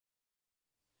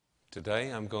Today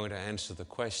I'm going to answer the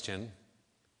question,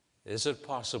 is it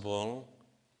possible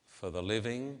for the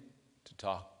living to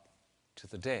talk to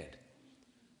the dead?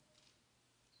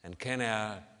 And can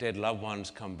our dead loved ones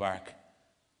come back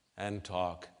and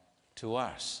talk to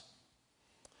us?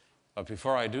 But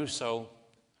before I do so,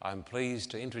 I'm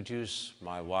pleased to introduce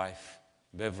my wife,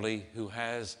 Beverly, who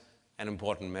has an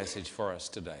important message for us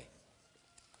today.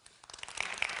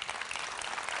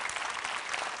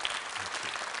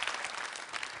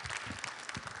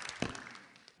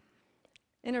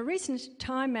 In a recent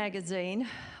Time magazine,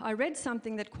 I read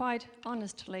something that quite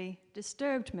honestly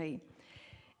disturbed me.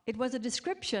 It was a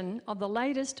description of the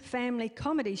latest family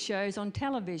comedy shows on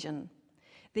television.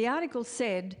 The article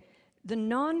said, the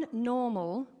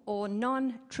non-normal or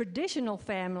non-traditional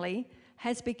family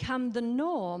has become the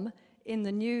norm in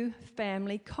the new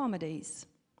family comedies.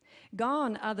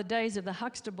 Gone are the days of the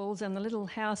Huxtables and the Little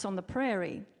House on the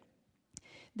Prairie.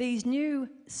 These new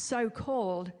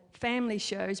so-called family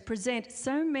shows present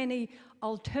so many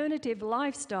alternative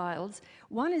lifestyles,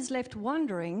 one is left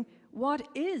wondering, what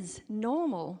is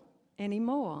normal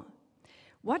anymore?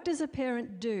 What does a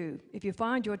parent do if you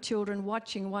find your children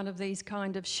watching one of these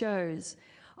kind of shows?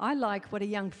 I like what a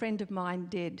young friend of mine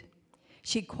did.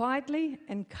 She quietly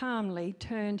and calmly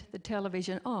turned the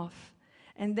television off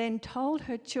and then told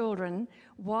her children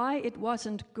why it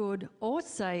wasn't good or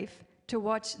safe to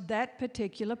watch that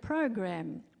particular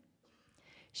program.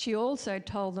 She also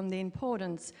told them the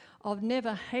importance of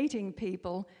never hating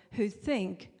people who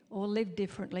think or live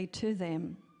differently to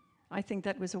them. I think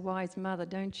that was a wise mother,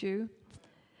 don't you?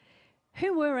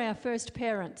 Who were our first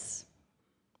parents?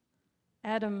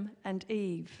 Adam and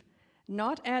Eve.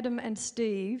 Not Adam and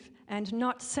Steve, and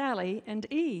not Sally and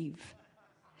Eve.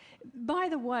 By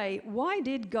the way, why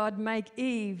did God make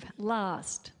Eve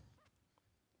last?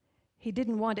 He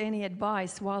didn't want any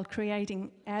advice while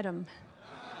creating Adam.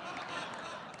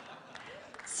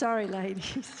 Sorry,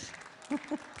 ladies.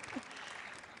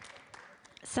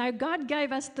 So God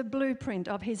gave us the blueprint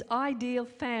of his ideal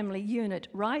family unit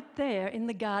right there in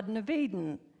the Garden of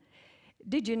Eden.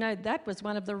 Did you know that was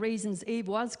one of the reasons Eve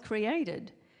was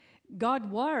created?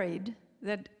 God worried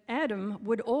that Adam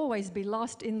would always be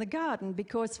lost in the garden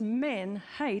because men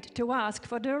hate to ask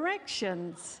for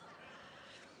directions.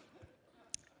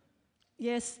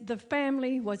 Yes, the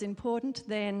family was important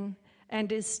then and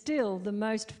is still the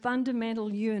most fundamental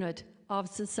unit of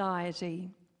society.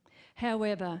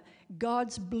 However,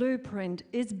 God's blueprint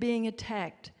is being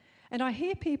attacked, and I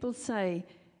hear people say,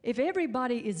 if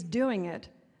everybody is doing it,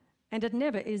 and it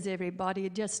never is everybody,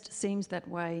 it just seems that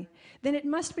way, then it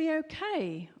must be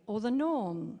okay, or the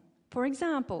norm. For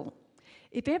example,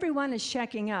 if everyone is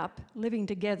shacking up, living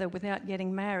together without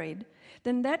getting married,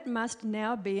 then that must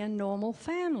now be a normal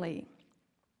family.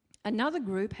 Another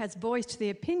group has voiced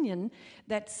the opinion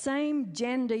that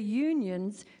same-gender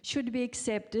unions should be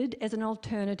accepted as an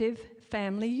alternative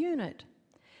family unit.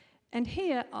 And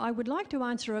here I would like to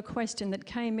answer a question that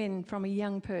came in from a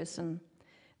young person.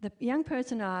 The young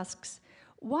person asks,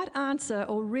 what answer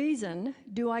or reason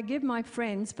do I give my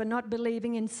friends for not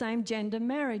believing in same-gender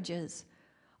marriages?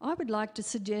 I would like to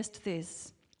suggest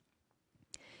this.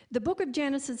 The book of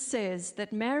Genesis says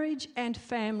that marriage and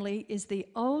family is the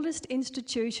oldest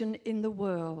institution in the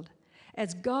world,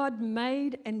 as God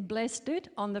made and blessed it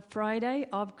on the Friday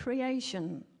of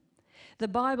creation. The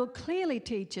Bible clearly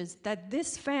teaches that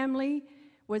this family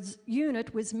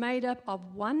unit was made up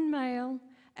of one male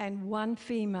and one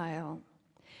female.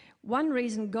 One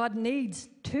reason God needs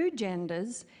two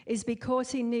genders is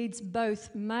because he needs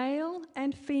both male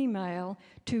and female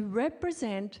to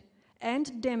represent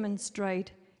and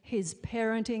demonstrate his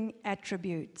parenting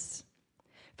attributes.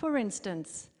 For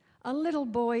instance, a little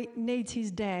boy needs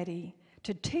his daddy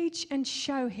to teach and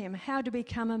show him how to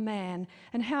become a man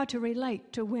and how to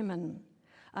relate to women.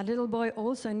 A little boy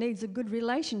also needs a good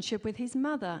relationship with his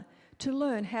mother to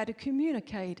learn how to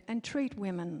communicate and treat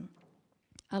women.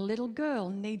 A little girl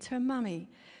needs her mummy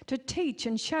to teach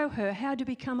and show her how to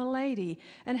become a lady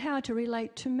and how to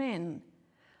relate to men.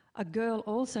 A girl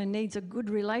also needs a good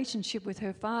relationship with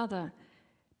her father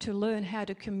to learn how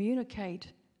to communicate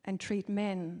and treat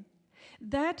men.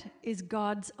 That is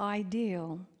God's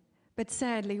ideal. But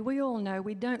sadly, we all know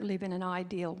we don't live in an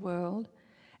ideal world,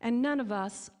 and none of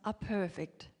us are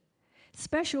perfect.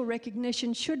 Special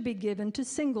recognition should be given to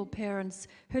single parents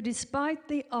who, despite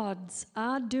the odds,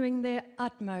 are doing their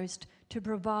utmost to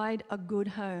provide a good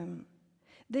home.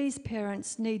 These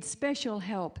parents need special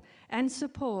help and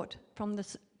support from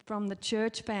the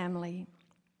church family.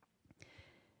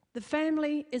 The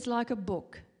family is like a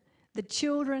book. The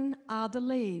children are the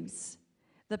leaves.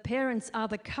 The parents are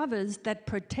the covers that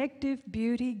protective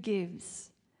beauty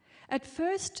gives. At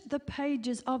first, the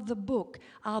pages of the book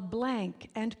are blank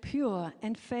and pure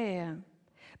and fair,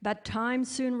 but time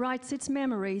soon writes its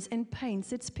memories and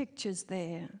paints its pictures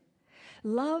there.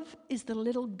 Love is the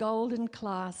little golden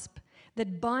clasp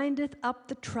that bindeth up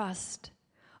the trust.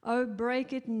 Oh,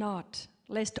 break it not,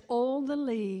 lest all the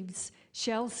leaves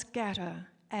shall scatter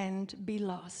and be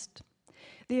lost.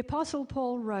 The Apostle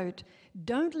Paul wrote,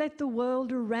 "Don't let the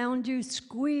world around you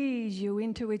squeeze you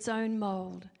into its own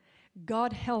mold.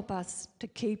 God help us to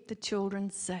keep the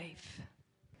children safe."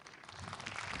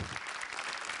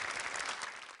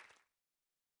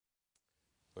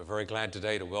 We're very glad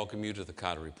today to welcome you to the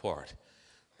Carter Report.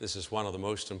 This is one of the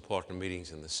most important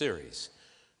meetings in the series.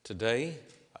 Today,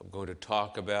 I'm going to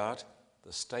talk about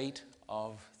the state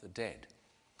of the dead.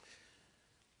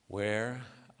 Where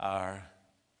are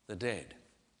the dead?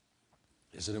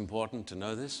 Is it important to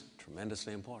know this?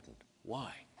 Tremendously important.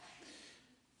 Why?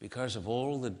 Because of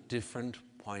all the different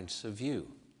points of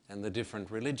view and the different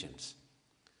religions.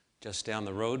 Just down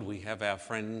the road, we have our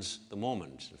friends, the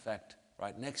Mormons, in fact,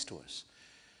 right next to us.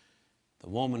 The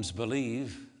Mormons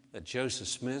believe that Joseph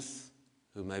Smith,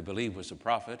 whom they believe was a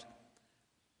prophet,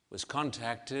 was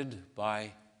contacted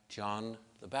by John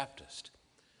the Baptist.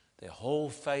 Their whole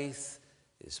faith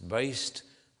is based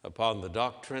upon the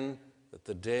doctrine that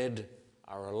the dead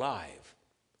are alive.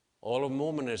 All of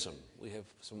Mormonism, we have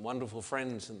some wonderful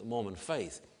friends in the Mormon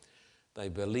faith. They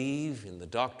believe in the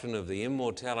doctrine of the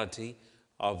immortality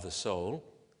of the soul,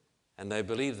 and they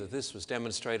believe that this was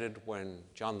demonstrated when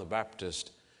John the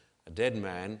Baptist, a dead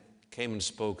man, came and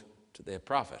spoke to their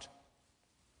prophet.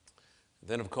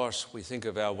 Then, of course, we think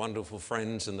of our wonderful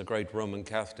friends in the great Roman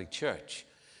Catholic Church.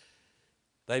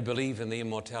 They believe in the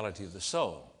immortality of the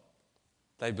soul.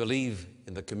 They believe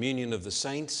in the communion of the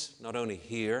saints, not only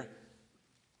here,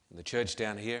 in the church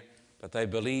down here, but they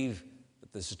believe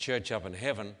that there's a church up in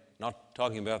heaven, not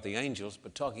talking about the angels,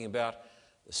 but talking about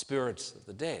the spirits of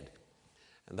the dead.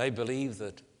 And they believe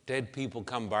that dead people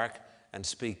come back and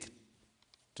speak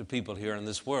to people here in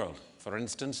this world. For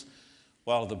instance,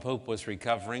 while the Pope was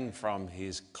recovering from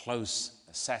his close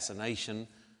assassination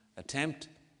attempt,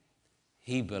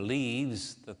 he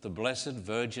believes that the Blessed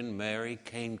Virgin Mary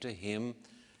came to him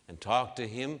and talked to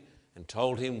him and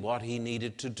told him what he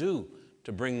needed to do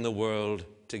to bring the world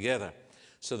together.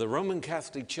 So the Roman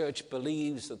Catholic Church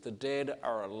believes that the dead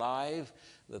are alive,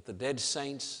 that the dead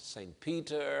saints, St.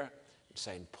 Peter,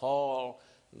 St. Paul,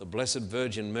 and the Blessed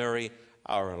Virgin Mary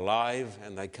are alive,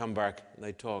 and they come back and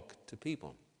they talk to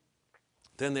people.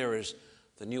 Then there is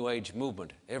the New Age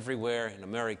movement everywhere in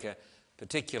America,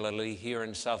 particularly here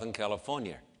in Southern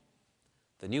California.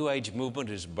 The New Age movement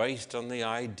is based on the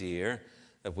idea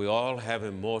that we all have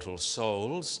immortal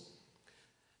souls,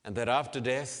 and that after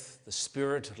death, the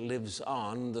spirit lives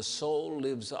on, the soul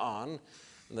lives on,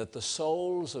 and that the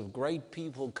souls of great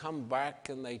people come back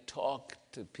and they talk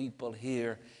to people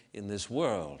here in this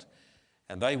world.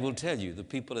 And they will tell you, the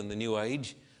people in the New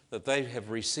Age, that they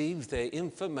have received their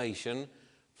information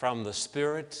from the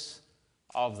spirits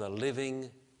of the living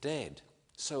dead.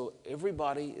 So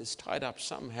everybody is tied up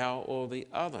somehow or the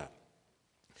other.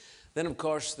 Then, of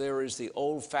course, there is the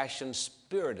old-fashioned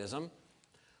spiritism,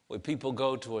 where people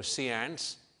go to a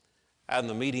seance and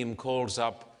the medium calls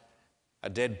up a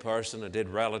dead person, a dead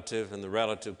relative, and the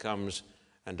relative comes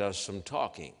and does some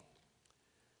talking.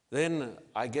 Then,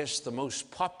 I guess the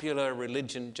most popular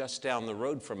religion just down the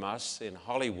road from us in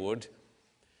Hollywood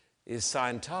is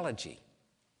Scientology.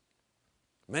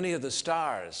 Many of the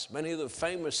stars, many of the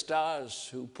famous stars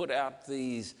who put out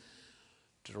these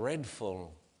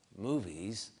dreadful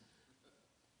movies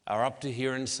are up to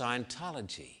here in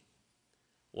Scientology.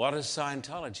 What is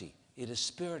Scientology? It is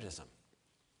spiritism.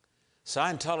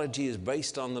 Scientology is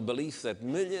based on the belief that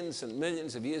millions and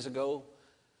millions of years ago,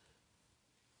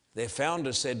 their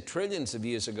founder said trillions of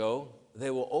years ago,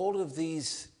 there were all of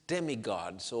these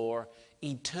demigods or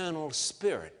eternal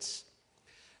spirits.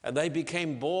 And they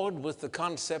became bored with the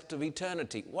concept of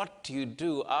eternity. What do you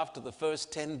do after the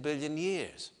first 10 billion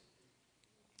years?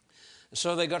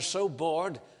 So they got so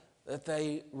bored that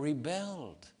they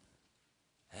rebelled.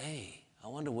 Hey, I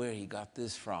wonder where he got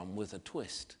this from, with a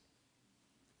twist.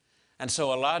 And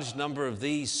so a large number of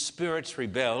these spirits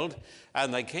rebelled,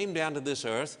 and they came down to this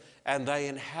earth, and they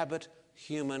inhabit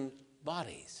human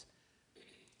bodies.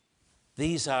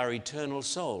 These are eternal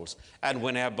souls. And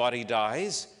when our body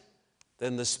dies,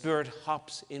 then the spirit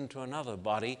hops into another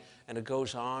body, and it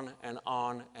goes on and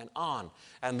on and on.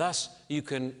 And thus, you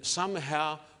can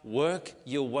somehow work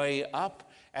your way up,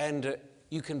 and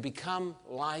you can become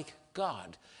like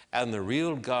God. And the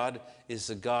real God is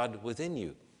the God within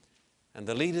you. And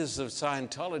the leaders of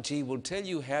Scientology will tell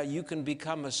you how you can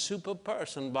become a super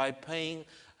person by paying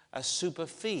a super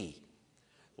fee.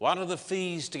 One of the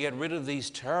fees to get rid of these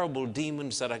terrible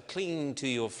demons that are clinging to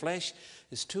your flesh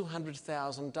is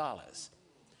 $200,000.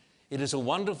 It is a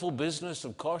wonderful business.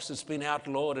 Of course, it's been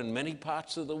outlawed in many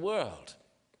parts of the world,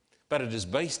 but it is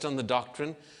based on the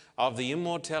doctrine of the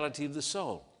immortality of the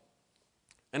soul.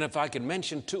 And if I could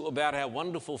mention too about our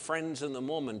wonderful friends in the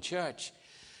Mormon Church,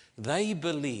 they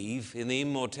believe in the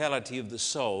immortality of the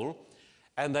soul,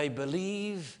 and they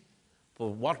believe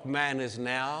for what man is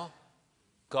now,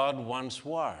 God once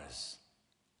was.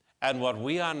 And what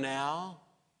we are now,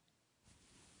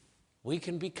 we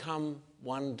can become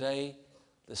one day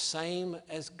the same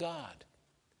as God.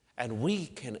 And we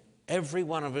can, every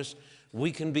one of us,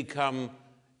 we can become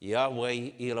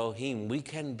Yahweh Elohim. We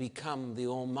can become the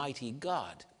Almighty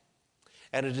God.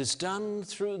 And it is done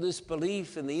through this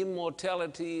belief in the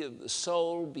immortality of the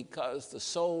soul, because the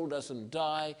soul doesn't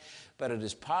die, but it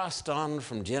is passed on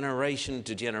from generation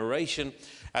to generation,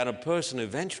 and a person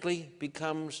eventually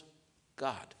becomes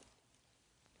God.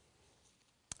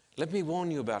 Let me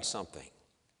warn you about something.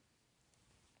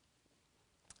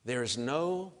 There is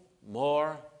no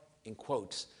more, in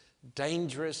quotes,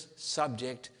 dangerous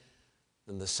subject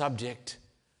than the subject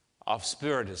of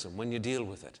Spiritism when you deal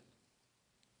with it.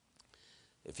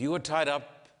 If you are tied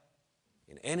up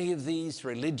in any of these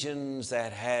religions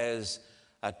that has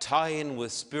a tie-in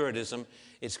with Spiritism,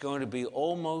 it's going to be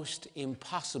almost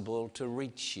impossible to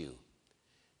reach you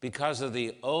because of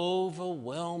the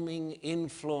overwhelming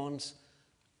influence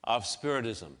of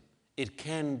Spiritism. It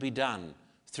can be done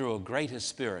through a greater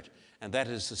spirit, and that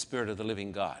is the Spirit of the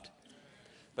living God.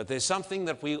 But there's something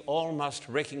that we all must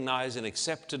recognize and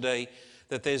accept today,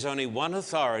 that there's only one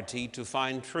authority to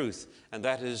find truth, and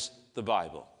that is the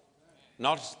Bible.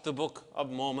 Not the Book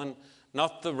of Mormon,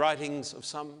 not the writings of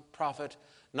some prophet,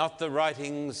 not the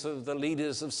writings of the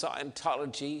leaders of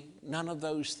Scientology, none of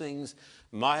those things.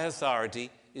 My authority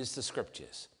is the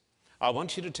Scriptures. I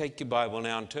want you to take your Bible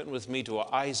now and turn with me to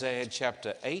Isaiah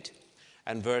chapter 8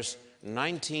 and verse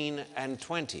 19 and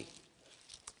 20.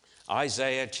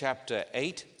 Isaiah chapter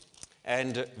 8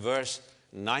 and verse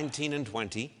 19 and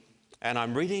 20. And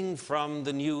I'm reading from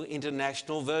the New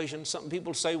International Version. Some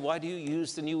people say, why do you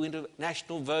use the New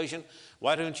International Version?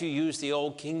 Why don't you use the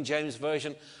old King James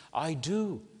Version? I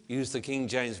do use the King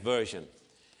James Version.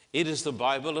 It is the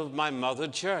Bible of my mother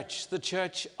church, the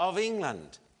Church of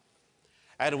England.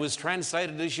 And it was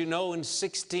translated, as you know, in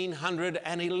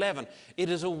 1611. It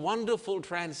is a wonderful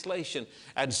translation,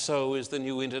 and so is the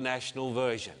New International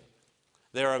Version.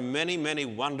 There are many, many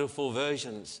wonderful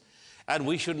versions. And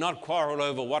we should not quarrel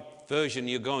over what version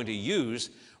you're going to use.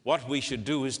 What we should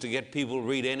do is to get people to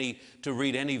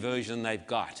read any version they've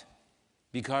got,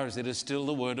 because it is still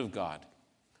the Word of God.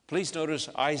 Please notice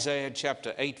Isaiah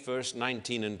chapter 8, verse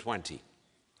 19 and 20.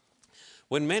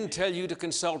 When men tell you to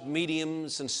consult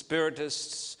mediums and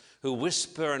spiritists who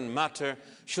whisper and mutter,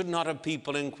 should not a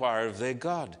people inquire of their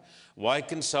God? Why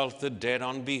consult the dead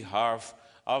on behalf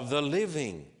of the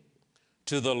living?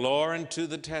 To the law and to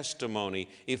the testimony,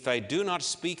 if they do not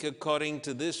speak according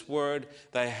to this word,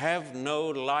 they have no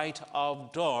light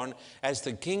of dawn. As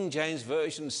the King James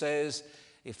Version says,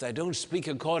 if they don't speak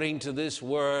according to this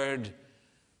word,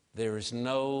 there is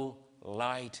no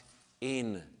light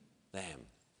in them.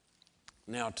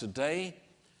 Now today,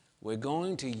 we're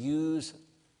going to use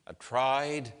a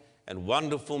tried and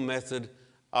wonderful method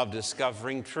of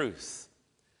discovering truth.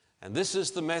 And this is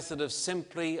the method of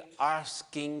simply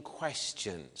asking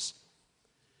questions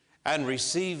and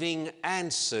receiving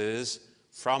answers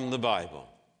from the Bible.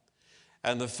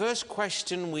 And the first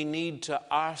question we need to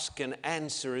ask and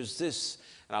answer is this,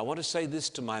 and I want to say this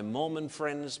to my Mormon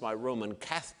friends, my Roman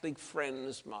Catholic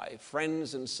friends, my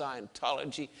friends in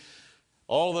Scientology,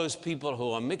 all those people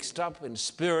who are mixed up in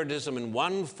Spiritism in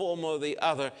one form or the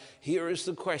other. Here is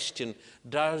the question: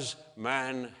 does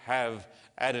man have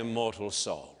an immortal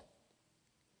soul?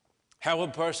 How a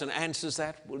person answers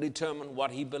that will determine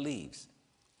what he believes.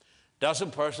 Does a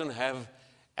person have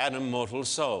an immortal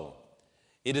soul?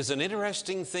 It is an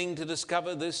interesting thing to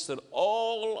discover this, that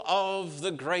all of the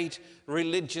great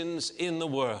religions in the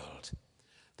world,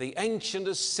 the ancient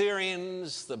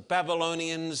Assyrians, the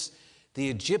Babylonians, the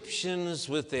Egyptians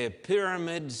with their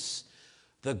pyramids,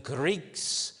 the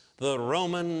Greeks, the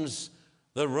Romans,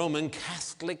 the Roman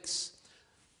Catholics,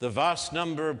 the vast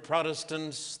number of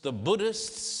Protestants, the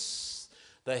Buddhists,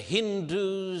 the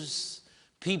Hindus,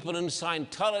 people in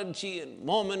Scientology and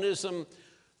Mormonism,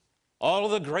 all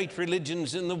of the great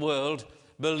religions in the world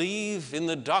believe in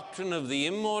the doctrine of the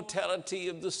immortality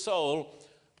of the soul,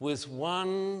 with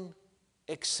one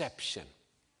exception.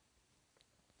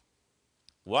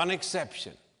 one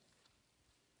exception,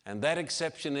 and that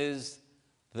exception is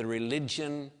the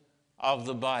religion of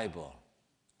the Bible.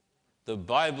 The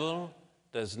Bible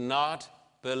does not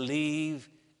believe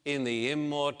in the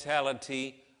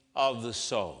immortality of the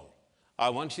soul. I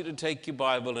want you to take your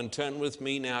Bible and turn with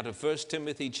me now to 1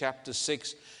 Timothy chapter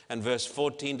 6 and verse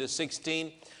 14 to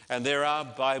 16. And there are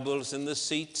Bibles in the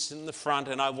seats in the front,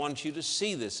 and I want you to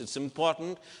see this. It's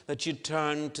important that you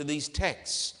turn to these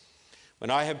texts. When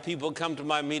I have people come to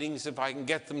my meetings, if I can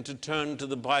get them to turn to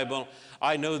the Bible,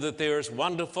 I know that there is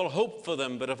wonderful hope for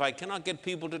them. But if I cannot get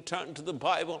people to turn to the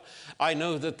Bible, I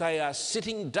know that they are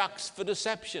sitting ducks for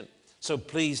deception. So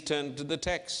please turn to the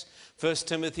text. 1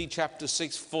 Timothy chapter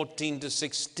 6, 14 to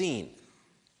 16.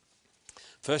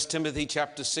 1 Timothy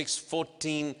chapter 6,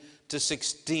 14 to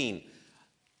 16.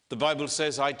 The Bible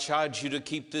says, I charge you to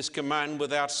keep this command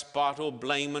without spot or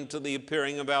blame until the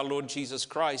appearing of our Lord Jesus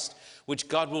Christ, which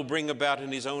God will bring about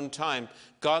in his own time.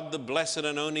 God, the blessed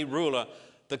and only ruler,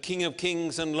 the King of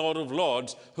kings and Lord of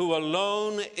lords, who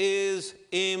alone is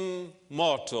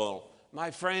immortal. My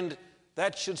friend,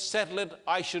 that should settle it.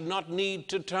 I should not need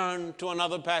to turn to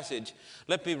another passage.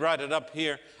 Let me write it up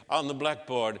here on the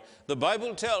blackboard. The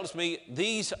Bible tells me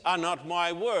these are not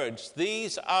my words.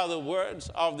 These are the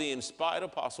words of the inspired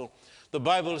apostle. The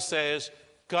Bible says,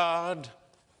 God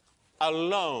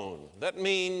alone. That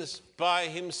means by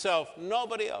himself,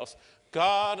 nobody else.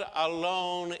 God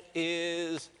alone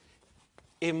is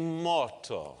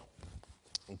immortal.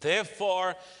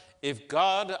 Therefore, if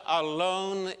God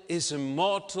alone is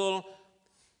immortal,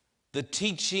 the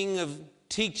teachings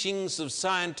of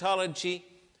Scientology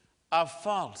are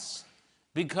false,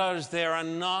 because there are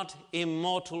not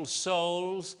immortal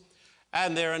souls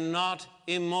and there are not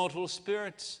immortal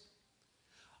spirits.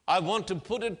 I want to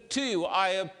put it to you, I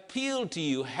appeal to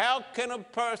you, how can a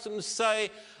person say,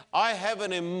 I have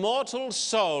an immortal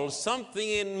soul, something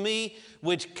in me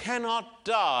which cannot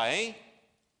die,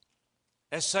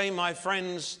 as say my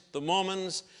friends the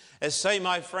Mormons, as say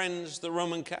my friends the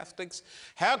Roman Catholics?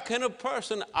 How can a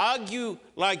person argue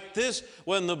like this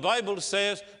when the Bible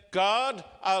says God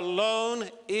alone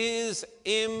is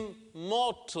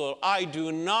immortal? I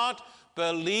do not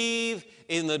believe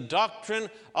in the doctrine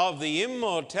of the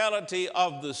immortality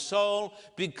of the soul,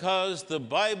 because the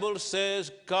Bible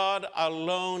says God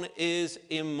alone is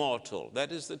immortal.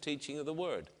 That is the teaching of the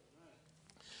Word.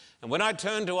 And when I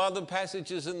turn to other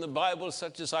passages in the Bible,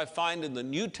 such as I find in the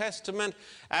New Testament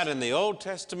and in the Old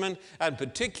Testament, and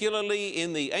particularly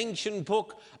in the ancient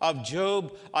book of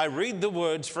Job, I read the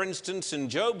words, for instance, in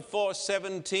Job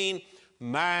 4:17,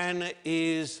 man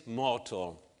is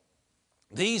mortal.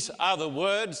 These are the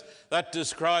words that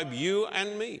describe you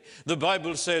and me. The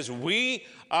Bible says we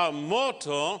are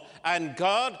mortal and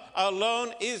God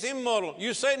alone is immortal.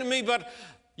 You say to me, but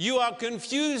you are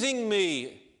confusing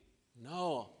me.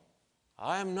 No,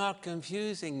 I am not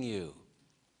confusing you.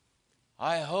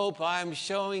 I hope I am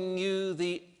showing you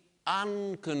the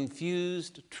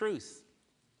unconfused truth.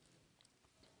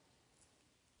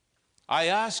 I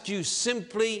ask you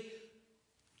simply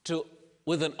to,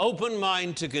 with an open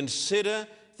mind, to consider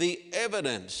the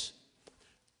evidence.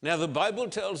 Now, the Bible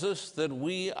tells us that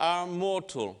we are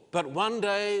mortal, but one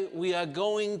day we are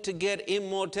going to get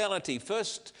immortality. 1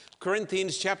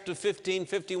 Corinthians chapter 15,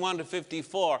 51 to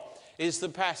 54 is the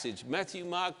passage. Matthew,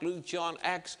 Mark, Luke, John,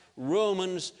 Acts,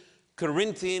 Romans,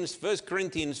 Corinthians, 1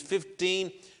 Corinthians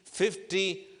 15,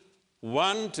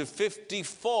 51 to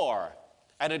 54.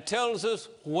 And it tells us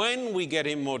when we get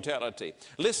immortality.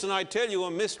 Listen, I tell you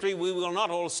a mystery. We will not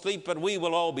all sleep, but we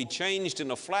will all be changed in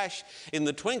a flash, in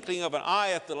the twinkling of an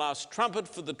eye, at the last trumpet.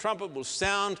 For the trumpet will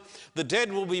sound, the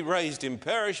dead will be raised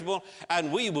imperishable,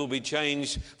 and we will be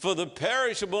changed. For the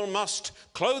perishable must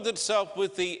clothe itself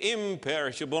with the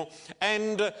imperishable,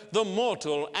 and the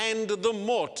mortal, and the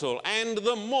mortal, and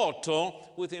the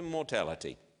mortal with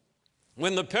immortality.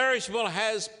 When the perishable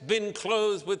has been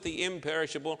clothed with the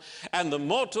imperishable and the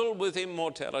mortal with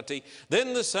immortality,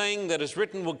 then the saying that is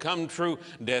written will come true,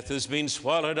 death has been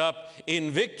swallowed up in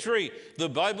victory. The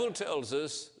Bible tells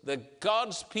us that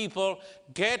God's people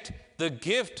get the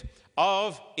gift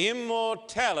of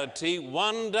immortality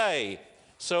one day.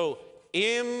 So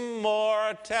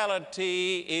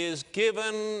immortality is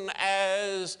given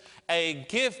as a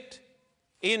gift.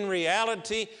 In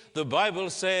reality, the Bible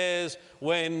says,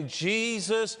 when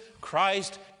Jesus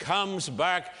Christ comes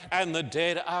back and the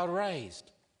dead are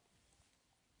raised.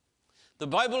 The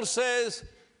Bible says,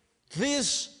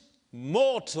 this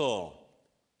mortal.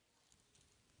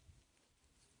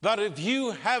 But if you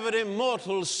have an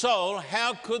immortal soul,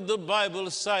 how could the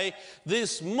Bible say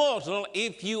this mortal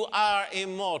if you are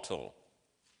immortal?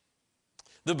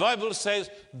 The Bible says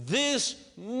this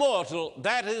mortal,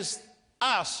 that is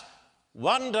us,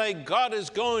 one day God is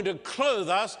going to clothe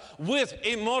us with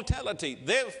immortality.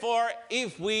 Therefore,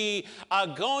 if we are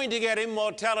going to get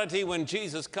immortality when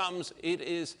Jesus comes, it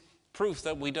is proof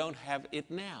that we don't have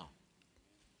it now.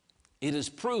 It is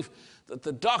proof that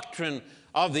the doctrine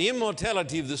of the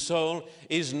immortality of the soul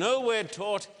is nowhere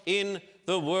taught in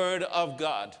the Word of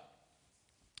God.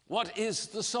 What is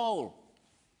the soul?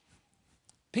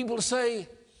 People say,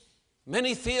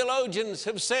 many theologians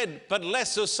have said, but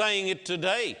less are saying it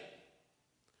today.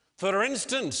 For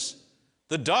instance,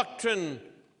 the doctrine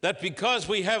that because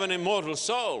we have an immortal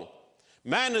soul,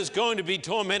 man is going to be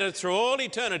tormented through all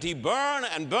eternity, burn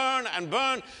and burn and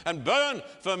burn and burn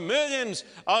for millions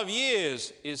of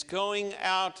years, is going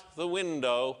out the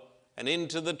window and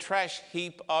into the trash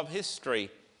heap of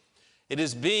history. It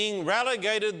is being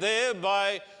relegated there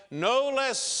by no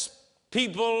less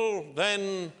people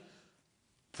than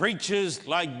preachers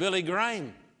like Billy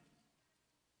Graham.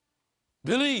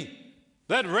 Billy,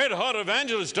 that red-hot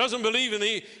evangelist, doesn't believe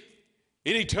in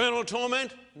eternal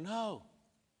torment? No.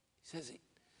 He says he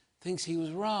thinks he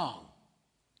was wrong.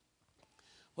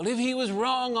 Well, if he was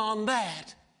wrong on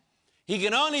that, he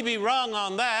can only be wrong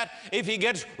on that if he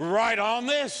gets right on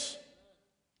this.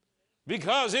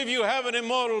 Because if you have an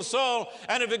immortal soul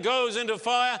and if it goes into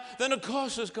fire, then of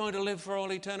course it's going to live for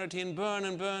all eternity and burn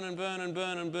and burn and burn and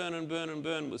burn and burn and burn and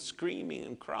burn with screaming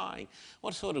and crying.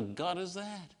 What sort of God is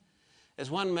that? As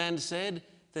one man said,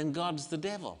 then God's the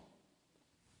devil.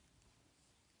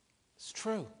 It's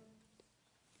true.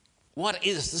 What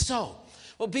is the soul?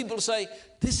 Well, people say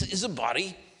this is a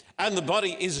body, and the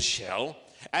body is a shell,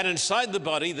 and inside the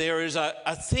body there is a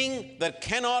thing that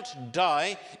cannot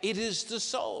die. It is the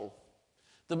soul.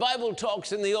 The Bible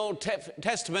talks in the Old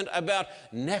Testament about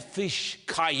nephesh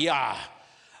kaya,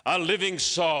 a living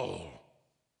soul.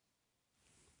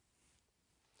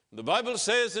 The Bible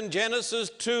says in Genesis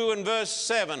 2 and verse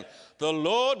 7, the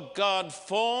Lord God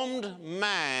formed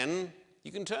man.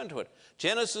 You can turn to it.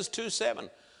 Genesis 2:7.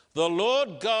 The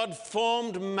Lord God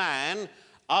formed man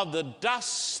of the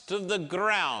dust of the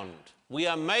ground. We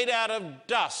are made out of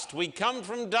dust. We come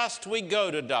from dust, we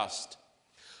go to dust.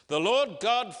 The Lord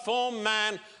God formed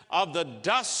man of the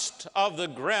dust of the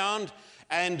ground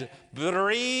and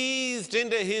breathed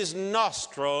into his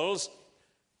nostrils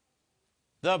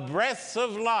the breath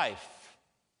of life,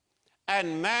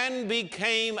 and man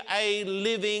became a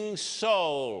living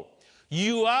soul.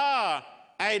 You are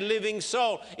a living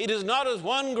soul. It is not as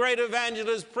one great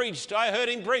evangelist preached. I heard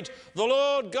him preach, the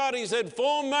Lord God, he said,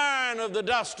 formed man of the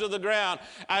dust of the ground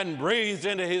and breathed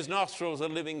into his nostrils a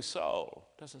living soul.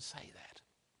 It doesn't say that.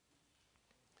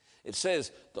 It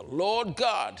says, the Lord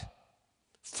God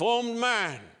formed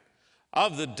man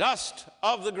of the dust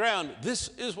of the ground. This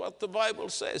is what the Bible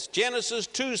says. Genesis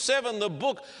 2:7, the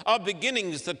book of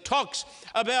beginnings that talks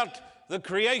about the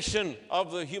creation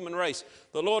of the human race.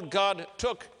 The Lord God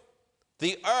took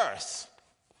the earth,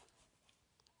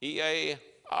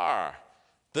 E-A-R,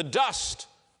 the dust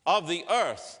of the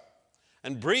earth,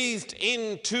 and breathed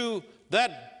into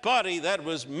that body that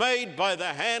was made by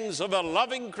the hands of a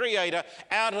loving creator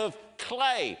out of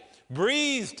clay.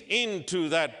 Breathed into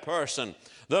that person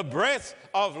the breath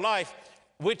of life,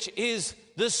 which is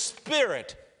the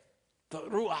spirit, the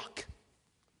ruach.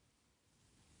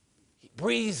 He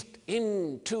breathed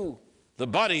into the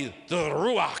body, the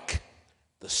ruach,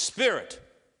 the spirit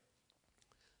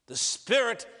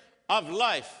of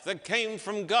life that came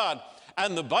from God.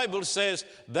 And the Bible says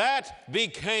that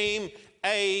became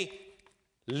a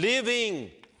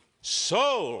living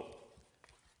soul.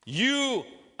 You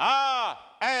are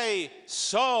a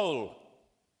soul.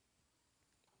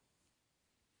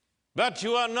 But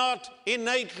you are not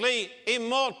innately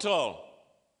immortal.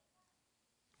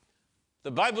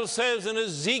 The Bible says in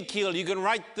Ezekiel, you can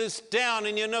write this down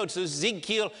in your notes,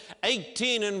 Ezekiel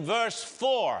 18 and verse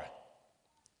 4.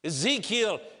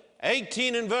 Ezekiel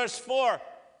 18 and verse 4.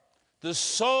 The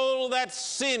soul that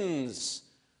sins,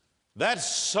 that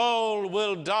soul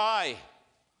will die.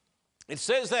 It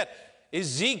says that.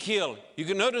 Ezekiel, you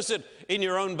can notice it in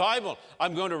your own Bible.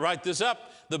 I'm going to write this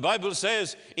up. The Bible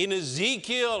says in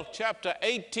Ezekiel chapter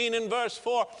 18 and verse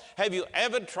 4, have you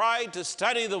ever tried to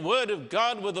study the Word of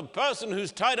God with a person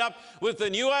who's tied up with the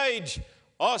New Age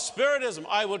or Spiritism?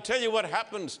 I will tell you what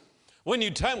happens when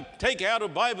you take out a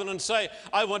Bible and say,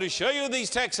 I want to show you these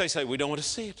texts. They say, we don't want to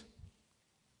see it.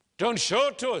 Don't show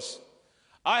it to us.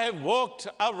 I have walked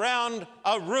around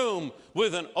a room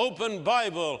with an open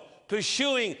Bible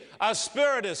pursuing a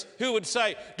spiritist who would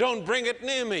say, don't bring it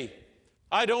near me.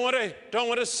 I don't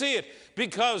want to see it,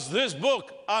 because this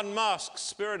book unmasks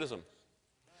spiritism.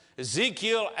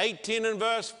 Ezekiel 18 and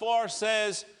verse 4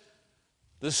 says,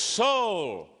 the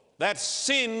soul that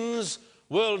sins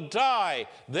will die.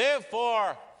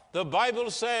 Therefore, the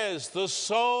Bible says the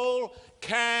soul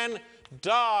can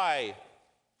die.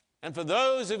 And for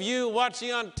those of you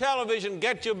watching on television,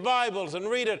 get your Bibles and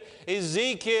read it.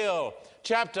 Ezekiel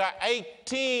chapter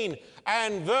 18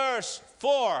 and verse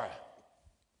 4.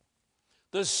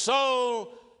 The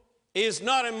soul is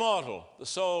not immortal. The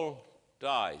soul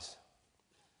dies.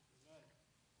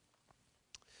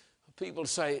 People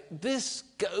say, this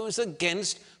goes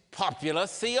against popular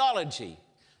theology.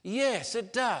 Yes,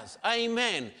 it does.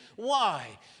 Amen. Why?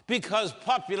 Because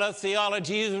popular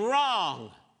theology is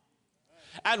wrong.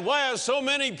 And why are so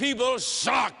many people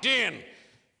sucked in?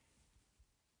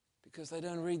 Because they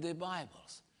don't read their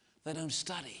Bibles. They don't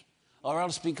study. Or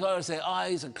else because their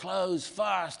eyes are closed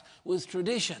fast with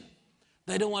tradition.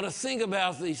 They don't want to think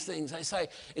about these things. They say,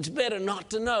 it's better not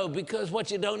to know because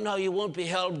what you don't know you won't be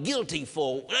held guilty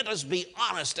for. Let us be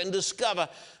honest and discover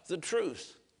the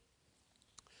truth.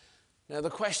 Now the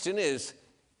question is,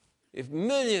 if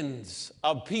millions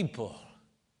of people,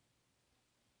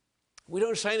 we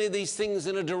don't say any of these things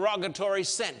in a derogatory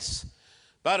sense,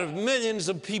 but if millions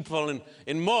of people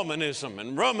in Mormonism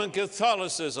and Roman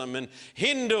Catholicism and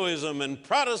Hinduism and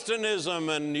Protestantism,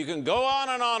 and you can go on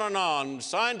and on and on,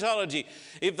 Scientology,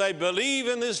 if they believe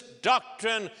in this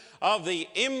doctrine of the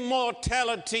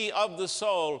immortality of the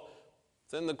soul,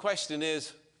 then the question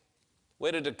is,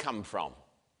 where did it come from?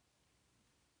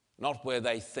 Not where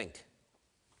they think.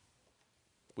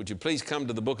 Would you please come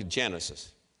to the book of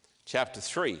Genesis, chapter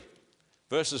 3,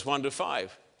 verses 1 to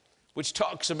 5. Which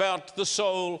talks about the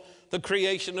soul, the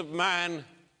creation of man,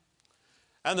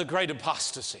 and the great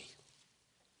apostasy.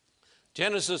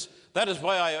 Genesis, that is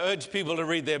why I urge people to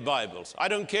read their Bibles. I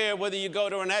don't care whether you go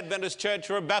to an Adventist church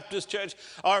or a Baptist church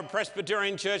or a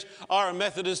Presbyterian church or a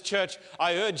Methodist church.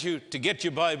 I urge you to get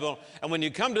your Bible, and when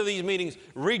you come to these meetings,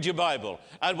 read your Bible.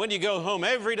 And when you go home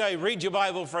every day, read your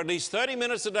Bible for at least 30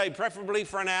 minutes a day, preferably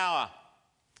for an hour.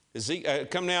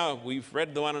 Come now, we've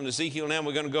read the one in Ezekiel. Now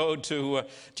we're going to go to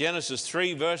Genesis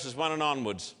 3, verses 1 and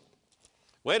onwards.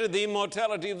 Where did the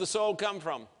immortality of the soul come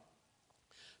from?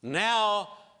 Now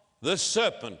the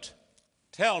serpent,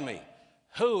 tell me,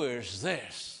 who is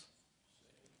this?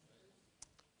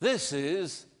 This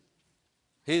is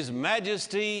His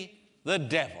Majesty the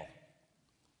devil.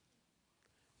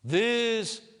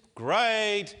 This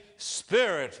great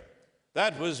spirit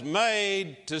that was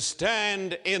made to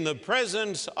stand in the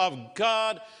presence of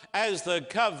God as the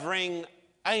covering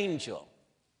angel.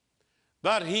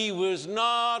 But he was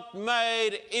not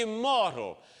made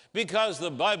immortal because the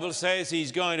Bible says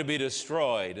he's going to be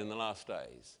destroyed in the last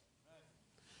days.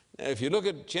 Now, if you look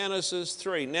at Genesis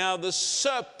 3, now the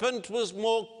serpent was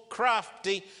more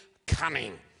crafty,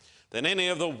 cunning than any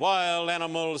of the wild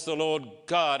animals the Lord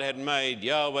God had made,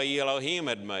 Yahweh Elohim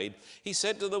had made. He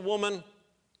said to the woman,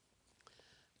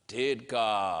 did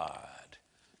God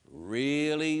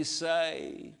really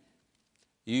say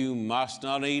you must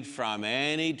not eat from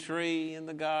any tree in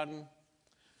the garden?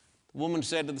 The woman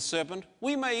said to the serpent,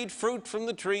 we may eat fruit from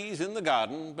the trees in the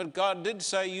garden, but God did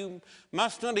say you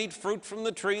must not eat fruit from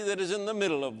the tree that is in the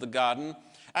middle of the garden,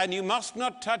 and you must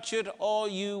not touch it or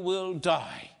you will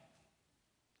die.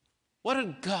 What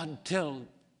did God tell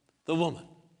the woman?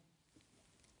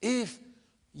 If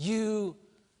you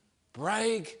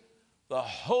break the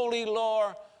holy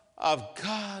law of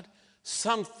God,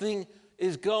 something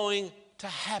is going to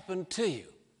happen to you.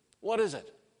 What is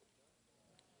it?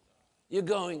 You're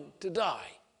going to die.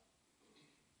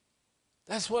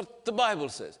 That's what the Bible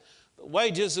says. The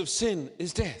wages of sin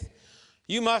is death.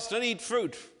 You must not eat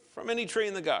fruit from any tree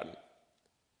in the garden.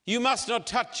 You must not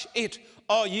touch it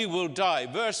or you will die.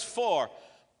 Verse 4,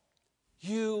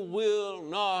 you will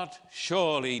not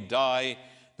surely die,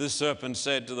 the serpent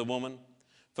said to the woman.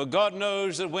 For God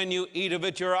knows that when you eat of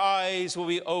it, your eyes will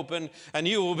be opened, and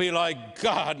you will be like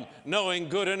God, knowing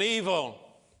good and evil.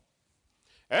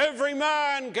 Every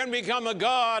man can become a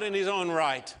god in his own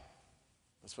right.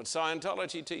 That's what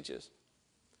Scientology teaches.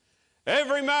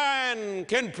 Every man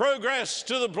can progress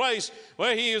to the place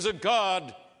where he is a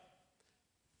god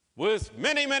with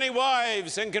many, many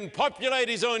wives and can populate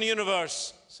his own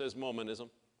universe, says Mormonism.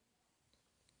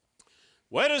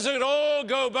 Where does it all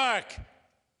go back?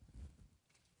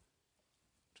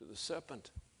 To the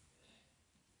serpent.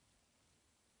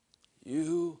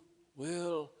 You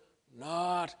will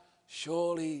not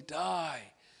surely die,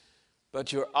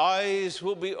 but your eyes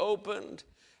will be opened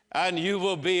and you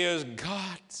will be as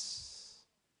gods.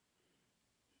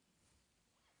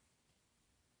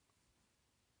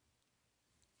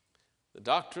 The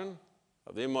doctrine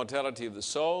of the immortality of the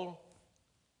soul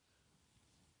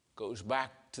goes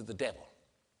back to the devil.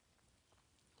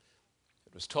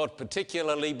 It was taught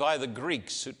particularly by the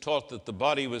Greeks, who taught that the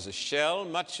body was a shell.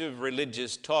 Much of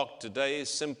religious talk today is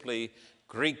simply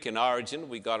Greek in origin.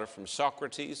 We got it from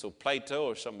Socrates or Plato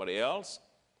or somebody else.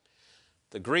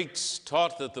 The Greeks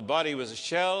taught that the body was a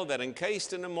shell that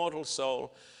encased an immortal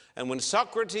soul. And when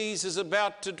Socrates is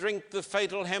about to drink the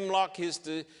fatal hemlock, his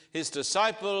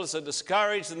disciples are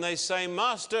discouraged and they say,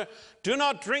 "Master, do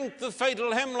not drink the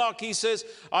fatal hemlock." He says,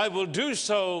 "I will do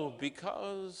so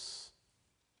because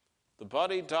the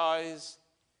body dies,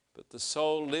 but the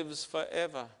soul lives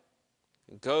forever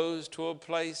and goes to a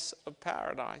place of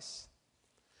paradise."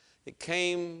 It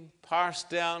came passed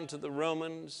down to the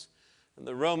Romans, and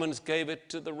the Romans gave it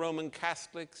to the Roman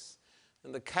Catholics,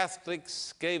 and the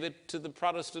Catholics gave it to the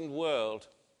Protestant world.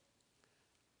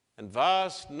 And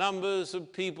vast numbers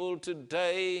of people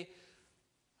today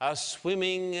are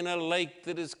swimming in a lake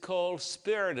that is called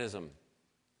Spiritism,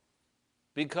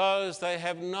 because they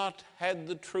have not had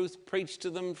the truth preached to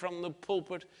them from the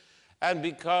pulpit, and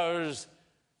because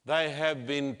they have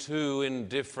been too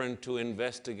indifferent to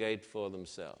investigate for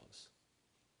themselves.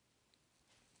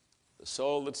 The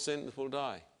soul that sins will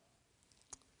die.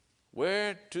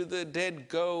 Where do the dead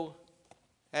go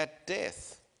at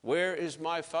death? Where is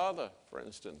my Father, for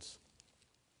instance?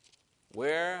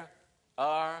 Where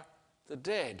are the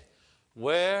dead?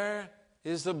 Where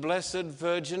is the Blessed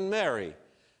Virgin Mary?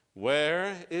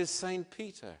 Where is St.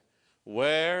 Peter?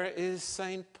 Where is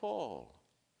St. Paul?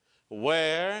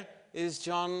 Where is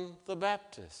John the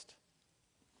Baptist?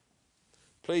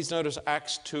 Please notice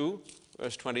Acts 2,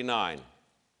 verse 29.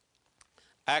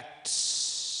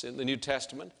 Acts in the New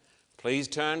Testament. Please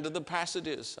turn to the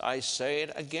passages. I say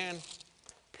it again.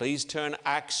 Please turn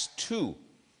Acts 2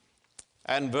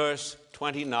 and verse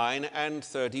 29 and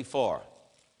 34.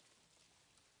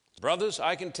 Brothers,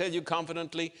 I can tell you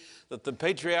confidently that the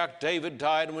patriarch David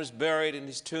died and was buried, and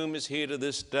his tomb is here to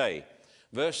this day.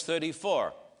 Verse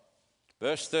 34.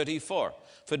 Verse 34.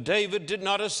 For David did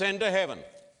not ascend to heaven.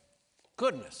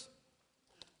 Goodness.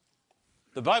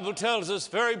 The Bible tells us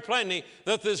very plainly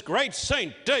that this great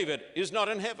saint David is not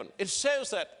in heaven. It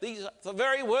says that. These are the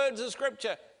very words of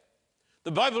Scripture.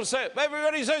 The Bible says,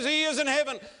 everybody says he is in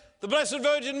heaven. The Blessed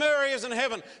Virgin Mary is in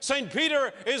heaven. St.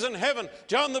 Peter is in heaven.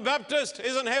 John the Baptist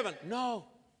is in heaven. No.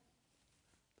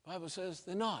 The Bible says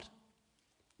they're not.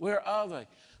 Where are they?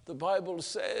 The Bible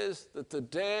says that the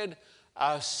dead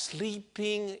are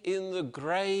sleeping in the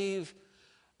grave,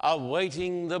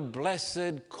 awaiting the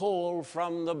blessed call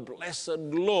from the blessed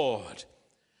Lord.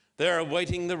 They're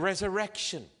awaiting the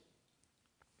resurrection.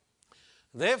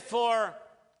 Therefore,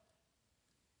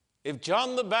 if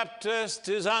John the Baptist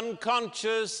is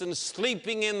unconscious and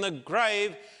sleeping in the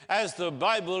grave, as the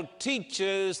Bible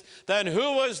teaches, then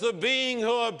who was the being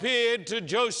who appeared to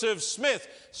Joseph Smith?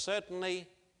 Certainly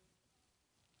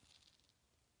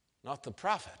not the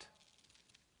prophet,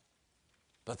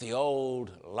 but the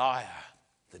old liar,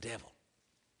 the devil.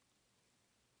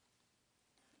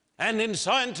 And in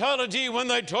Scientology, when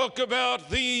they talk about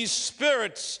these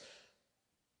spirits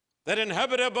that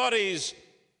inhabit our bodies,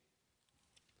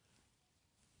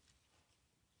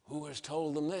 who has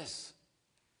told them this?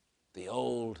 The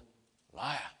old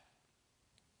liar.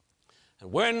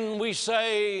 And when we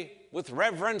say with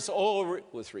reverence, or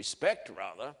with respect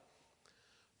rather,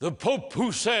 the Pope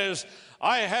who says,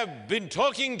 I have been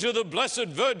talking to the Blessed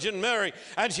Virgin Mary,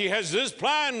 and she has this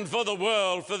plan for the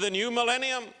world, for the new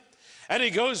millennium. And he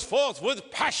goes forth with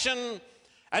passion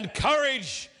and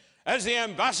courage as the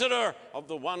ambassador of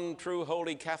the one true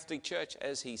Holy Catholic Church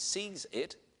as he sees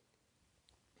it.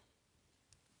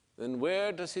 Then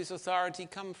where does his authority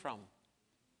come from?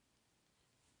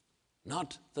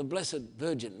 Not the Blessed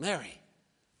Virgin Mary,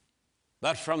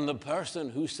 but from the person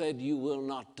who said, you will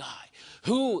not die.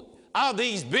 Who are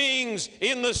these beings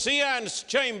in the seance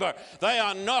chamber? They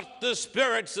are not the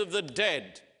spirits of the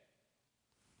dead,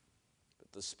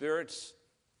 but the spirits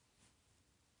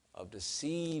of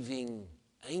deceiving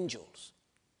angels.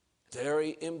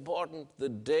 Very important. The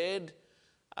dead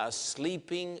are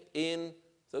sleeping in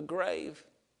the grave.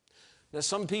 Now,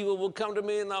 some people will come to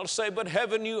me and they'll say, but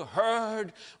haven't you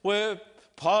heard where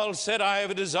Paul said, I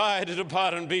have a desire to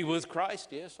depart and be with Christ?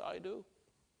 Yes, I do,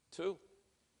 too.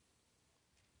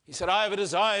 He said, I have a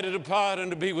desire to depart and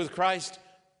to be with Christ.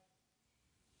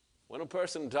 When a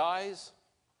person dies,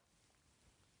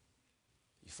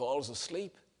 he falls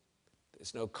asleep.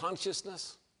 There's no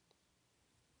consciousness,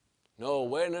 no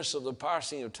awareness of the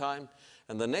passing of time.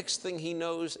 And the next thing he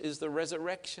knows is the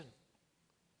resurrection.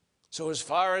 So as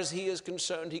far as he is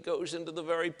concerned, he goes into the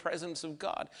very presence of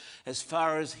God. As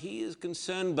far as he is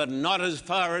concerned, but not as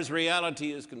far as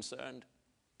reality is concerned.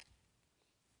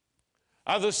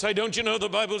 Others say, don't you know the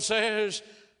Bible says,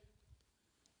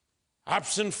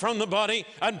 absent from the body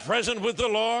and present with the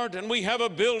Lord, and we have a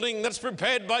building that's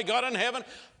prepared by God in heaven.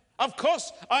 Of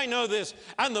course I know this.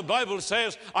 And the Bible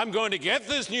says I'm going to get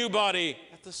this new body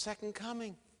at the second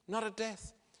coming, not at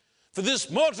death. For this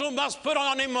mortal must put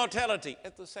on immortality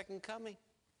at the second coming.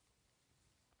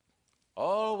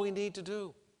 All we need to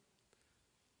do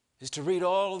is to read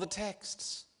all the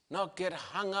texts, not get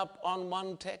hung up on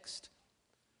one text.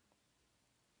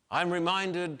 I'm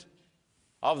reminded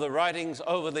of the writings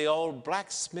over the old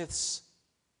blacksmith's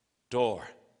door.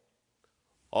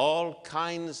 All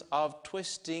kinds of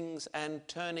twistings and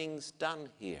turnings done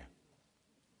here.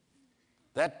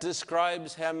 That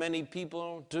describes how many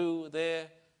people do their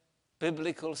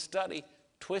biblical study.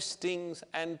 Twistings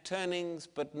and turnings,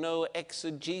 but no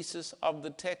exegesis of the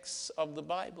texts of the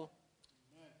Bible.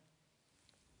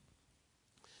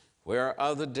 Where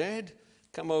are the dead?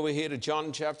 Come over here to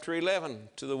John chapter 11,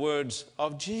 to the words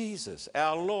of Jesus,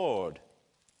 our Lord.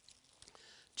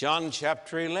 John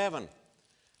chapter 11.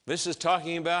 This is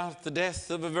talking about the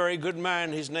death of a very good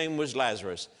man. His name was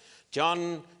Lazarus.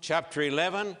 John chapter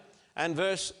 11 and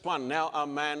verse 1. Now a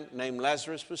man named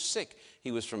Lazarus was sick.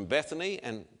 He was from Bethany,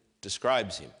 and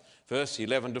describes him. Verse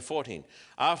 11 to 14.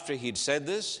 After he'd said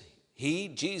this,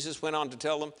 Jesus, went on to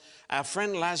tell them, our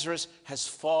friend Lazarus has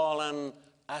fallen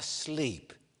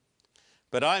asleep,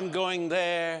 but I'm going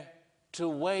there to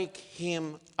wake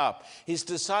him up. His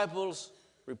disciples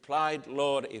replied,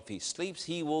 Lord, if he sleeps,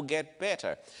 he will get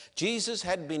better. Jesus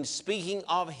had been speaking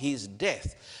of his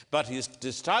death, but his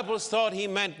disciples thought he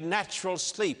meant natural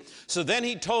sleep. So then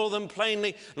he told them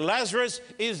plainly, Lazarus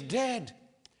is dead.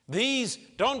 These,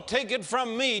 don't take it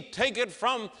from me, take it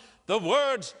from the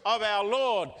words of our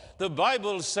Lord. The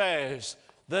Bible says,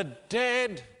 the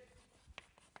dead,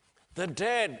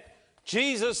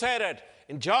 Jesus said it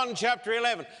in John chapter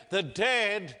 11, the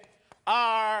dead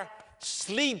are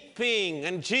sleeping.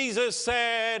 And Jesus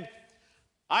said,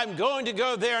 I'm going to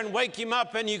go there and wake him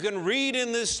up. And you can read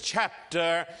in this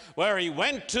chapter where he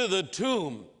went to the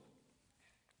tomb.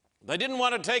 They didn't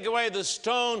want to take away the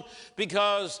stone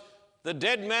because the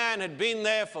dead man had been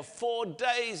there for 4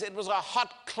 days. It was a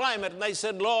hot climate. And they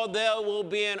said, Lord, there will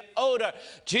be an odor.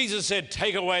 Jesus said,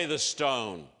 take away the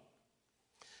stone.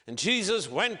 And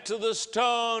Jesus went to the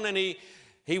stone, and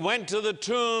he went to the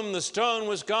tomb. The stone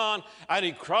was gone, and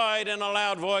he cried in a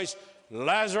loud voice,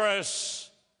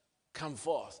 Lazarus, come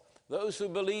forth. Those who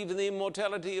believe in the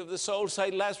immortality of the soul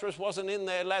say Lazarus wasn't in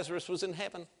there. Lazarus was in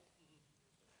heaven.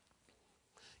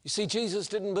 You see, Jesus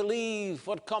didn't believe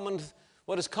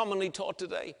what is commonly taught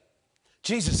today.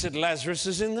 Jesus said Lazarus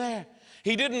is in there.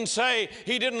 He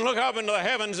didn't look up into the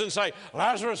heavens and say,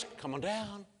 Lazarus, come on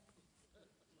down.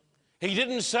 He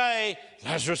didn't say,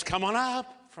 Lazarus, come on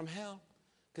up from hell,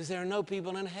 because there are no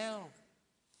people in hell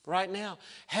right now.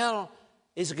 Hell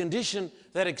is a condition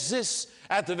that exists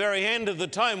at the very end of the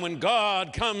time when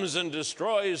God comes and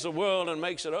destroys the world and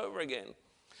makes it over again.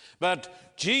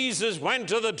 But Jesus went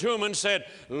to the tomb and said,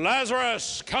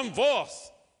 Lazarus, come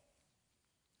forth.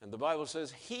 And the Bible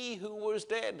says, he who was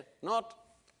dead, not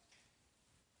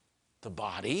the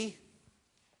body,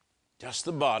 just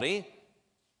the body,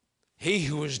 he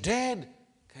who was dead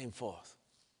came forth.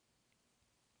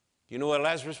 You know where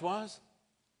Lazarus was?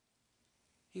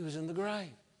 He was in the grave.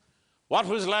 What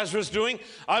was Lazarus doing?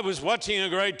 I was watching a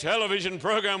great television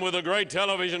program with a great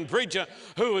television preacher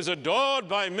who was adored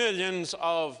by millions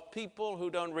of people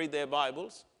who don't read their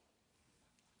Bibles,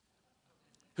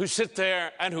 who sit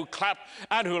there and who clap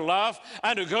and who laugh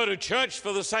and who go to church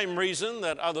for the same reason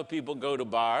that other people go to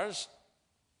bars,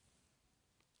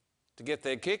 to get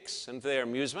their kicks and their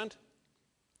amusement.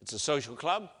 It's a social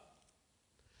club.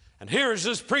 And here is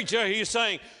this preacher, he's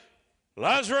saying,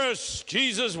 Lazarus,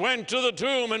 Jesus went to the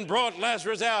tomb and brought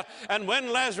Lazarus out. And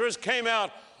when Lazarus came out,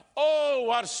 oh,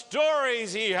 what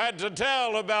stories he had to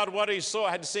tell about what he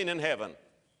had seen in heaven.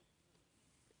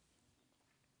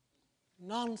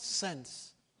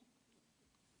 Nonsense.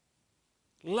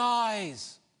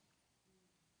 Lies.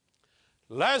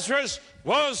 Lazarus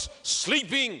was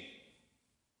sleeping.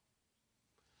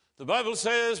 The Bible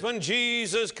says when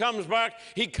Jesus comes back,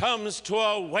 he comes to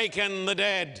awaken the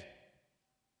dead.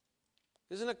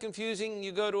 Isn't it confusing?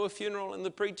 You go to a funeral and the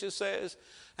preacher says,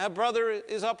 our brother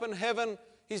is up in heaven.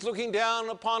 He's looking down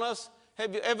upon us.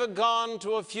 Have you ever gone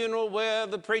to a funeral where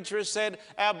the preacher has said,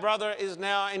 our brother is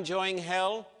now enjoying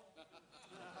hell?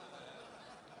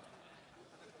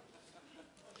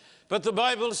 But the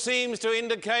Bible seems to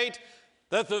indicate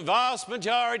that the vast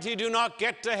majority do not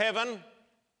get to heaven.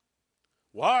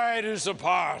 Wide is the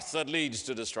path that leads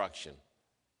to destruction.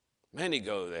 Many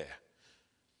go there.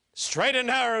 Straight and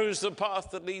narrow is the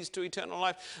path that leads to eternal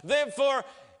life. Therefore,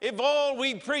 if all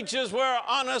we preachers were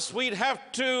honest, we'd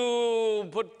have to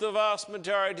put the vast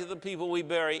majority of the people we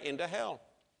bury into hell.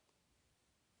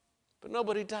 But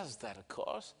nobody does that, of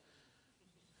course.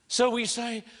 So we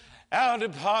say, our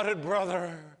departed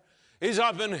brother is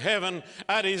up in heaven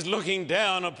and he's looking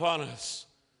down upon us.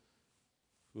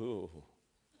 Ooh.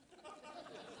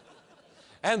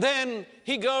 And then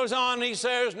he goes on, he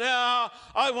says, now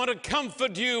I want to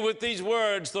comfort you with these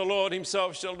words. The Lord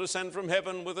himself shall descend from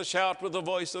heaven with a shout, with the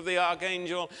voice of the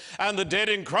archangel, and the dead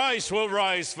in Christ will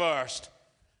rise first.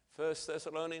 1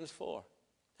 Thessalonians 4.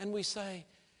 And we say,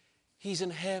 he's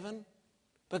in heaven,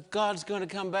 but God's going to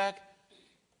come back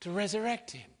to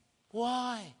resurrect him.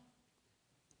 Why?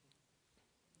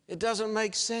 It doesn't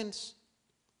make sense.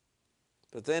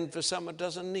 But then for some it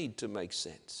doesn't need to make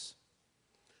sense.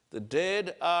 The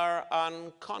dead are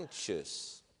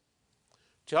unconscious.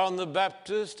 John the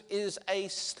Baptist is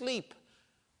asleep,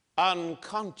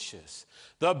 unconscious.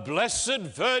 The Blessed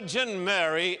Virgin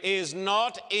Mary is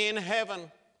not in heaven.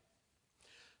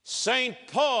 St.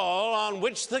 Paul, on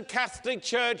which the Catholic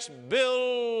Church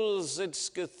builds its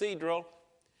cathedral,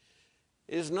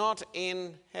 is not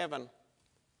in heaven.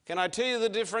 Can I tell you the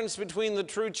difference between the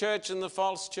true church and the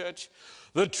false church?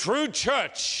 The true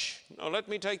church, no, let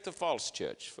me take the false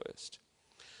church first.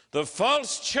 The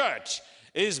false church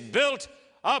is built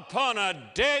upon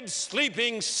a dead,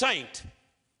 sleeping saint,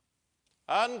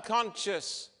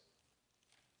 unconscious,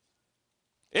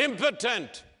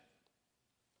 impotent.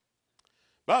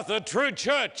 But the true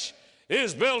church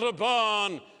is built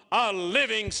upon a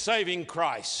living, saving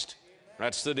Christ.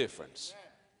 That's the difference.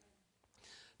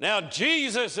 Now,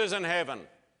 Jesus is in heaven.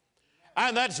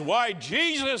 And that's why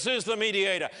Jesus is the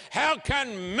mediator. How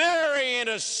can Mary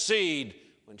intercede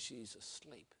when she's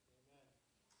asleep?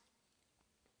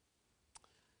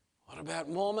 What about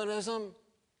Mormonism?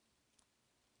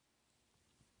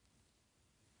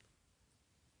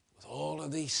 With all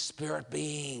of these spirit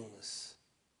beings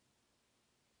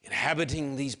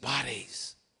inhabiting these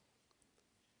bodies.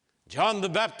 John the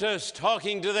Baptist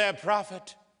talking to their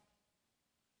prophet.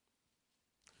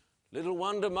 Little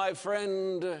wonder, my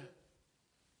friend,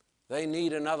 they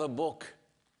need another book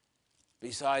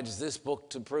besides this book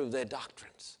to prove their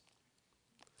doctrines.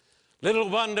 Little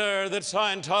wonder that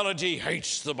Scientology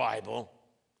hates the Bible.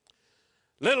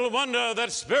 Little wonder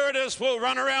that spiritists will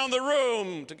run around the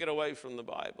room to get away from the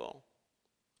Bible.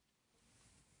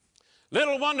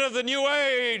 Little wonder the New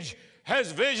Age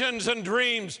has visions and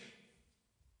dreams.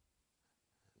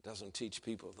 It doesn't teach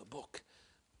people the book.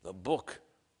 The book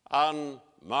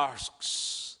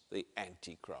unmasks the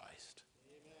Antichrist.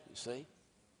 You see?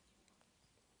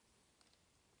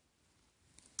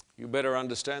 You better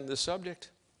understand this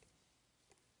subject.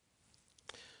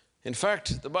 In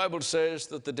fact, the Bible says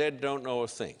that the dead don't know a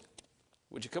thing.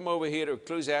 Would you come over here to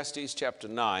Ecclesiastes chapter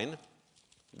 9,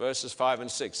 verses 5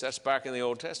 and 6. That's back in the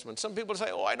Old Testament. Some people say,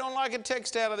 oh, I don't like a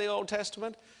text out of the Old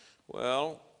Testament.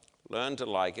 Well, learn to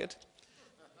like it,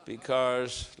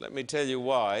 because let me tell you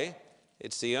why.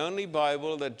 It's the only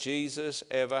Bible that Jesus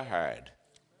ever had.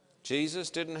 Jesus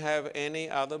didn't have any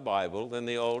other Bible than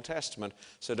the Old Testament.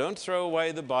 So don't throw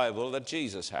away the Bible that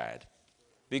Jesus had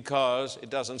because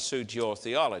it doesn't suit your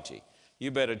theology.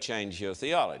 You better change your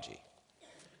theology.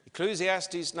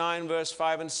 Ecclesiastes 9, verse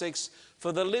 5 and 6,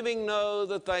 for the living know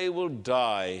that they will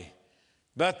die,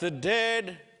 but the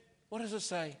dead, what does it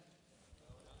say?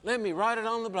 Let me write it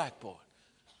on the blackboard.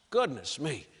 Goodness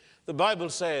me. The Bible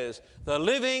says, the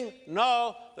living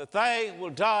know that they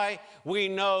will die. We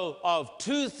know of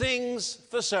two things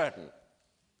for certain.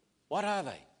 What are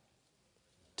they?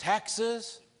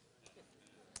 Taxes,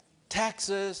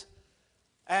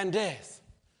 and death.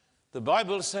 The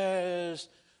Bible says,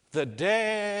 the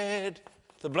dead,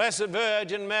 the Blessed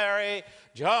Virgin Mary,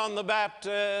 John the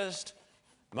Baptist,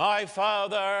 my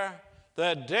father,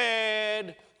 the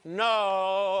dead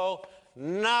know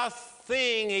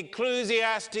nothing.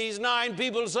 Ecclesiastes 9,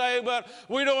 people say, but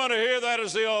we don't want to hear that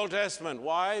as the Old Testament.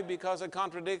 Why? Because it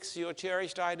contradicts your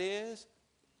cherished ideas?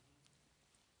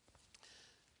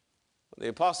 When the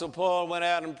Apostle Paul went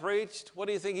out and preached, what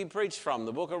do you think he preached from?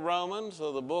 The book of Romans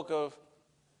or the book of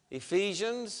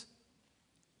Ephesians?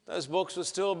 Those books were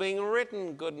still being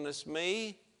written, goodness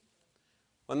me.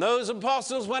 When those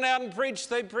apostles went out and preached,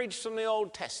 they preached from the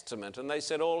Old Testament. And they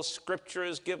said, all Scripture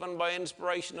is given by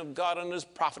inspiration of God and is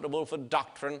profitable for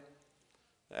doctrine.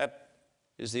 That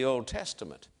is the Old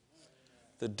Testament.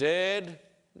 The dead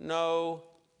know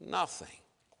nothing.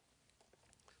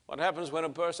 What happens when a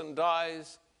person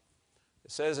dies?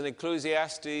 It says in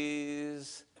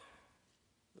Ecclesiastes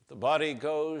that the body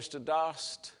goes to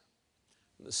dust.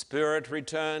 The spirit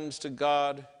returns to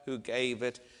God who gave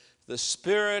it. The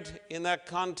spirit in that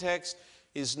context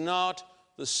is not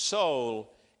the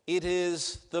soul. It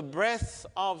is the breath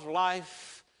of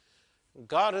life.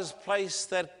 God has placed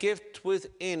that gift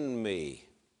within me.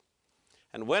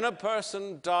 And when a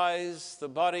person dies, the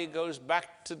body goes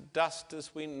back to dust,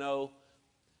 as we know.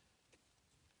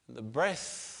 The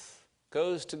breath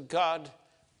goes to God,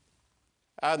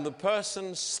 and the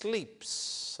person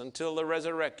sleeps until the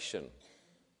resurrection.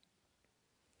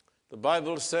 The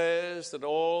Bible says that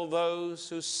all those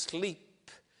who sleep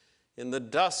in the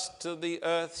dust of the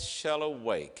earth shall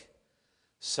awake,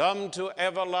 some to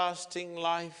everlasting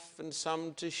life and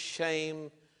some to shame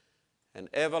and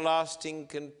everlasting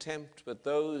contempt. But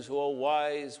those who are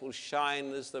wise will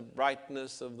shine as the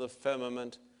brightness of the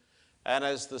firmament and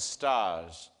as the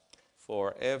stars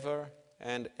forever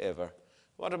and ever.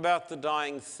 What about the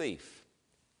dying thief?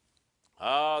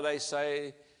 They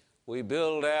say, we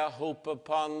build our hope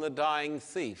upon the dying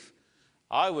thief.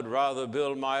 I would rather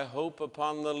build my hope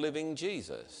upon the living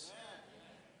Jesus.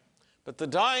 But the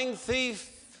dying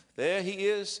thief, there he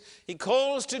is. He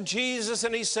calls to Jesus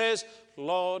and he says,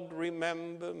 Lord,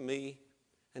 remember me.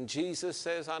 And Jesus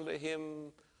says unto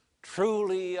him,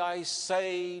 truly I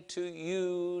say to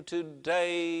you,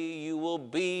 today you will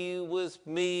be with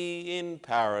me in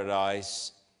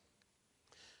paradise.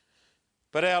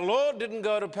 But our Lord didn't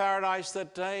go to paradise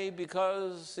that day,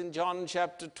 because in John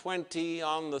chapter 20,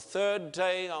 on the third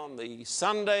day, on the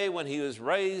Sunday when he was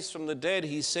raised from the dead,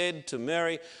 he said to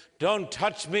Mary, don't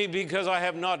touch me because I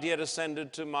have not yet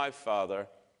ascended to my Father.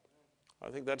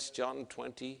 I think that's John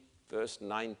 20, verse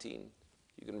 19.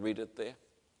 You can read it there.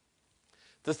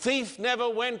 The thief never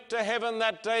went to heaven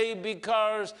that day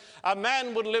because a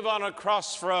man would live on a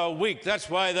cross for a week. That's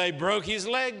why they broke his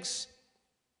legs,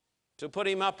 to put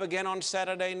him up again on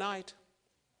Saturday night.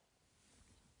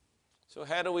 So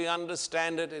how do we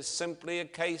understand it? It's simply a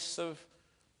case of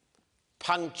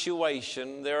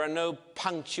punctuation. There are no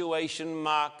punctuation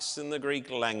marks in the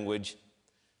Greek language.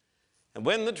 And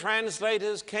when the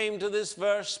translators came to this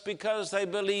verse, because they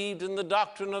believed in the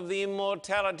doctrine of the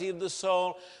immortality of the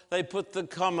soul, they put the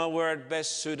comma where it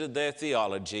best suited their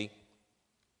theology.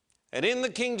 And in the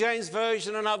King James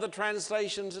Version and other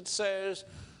translations it says,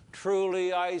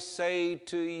 truly I say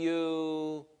to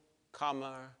you,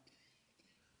 comma,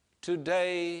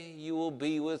 today you will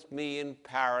be with me in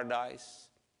paradise.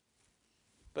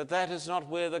 But that is not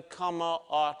where the comma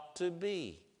ought to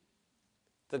be.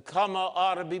 The comma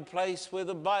ought to be placed where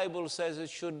the Bible says it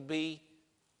should be.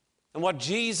 And what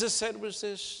Jesus said was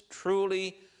this,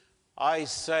 truly I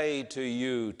say to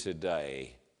you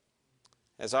today,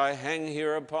 as I hang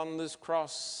here upon this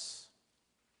cross,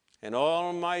 in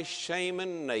all my shame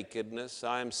and nakedness,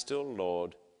 I am still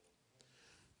Lord.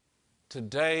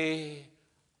 Today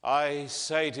I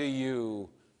say to you,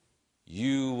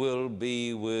 you will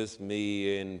be with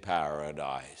me in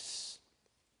paradise.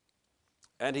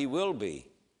 And he will be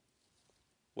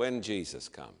when Jesus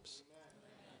comes.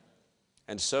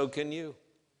 And so can you.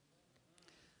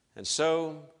 And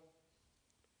so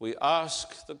we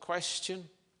ask the question,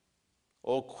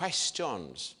 or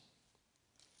questions,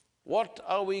 what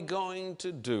are we going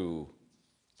to do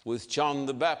with John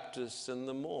the Baptist and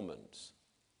the Mormons?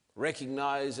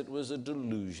 Recognize it was a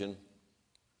delusion.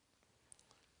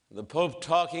 The Pope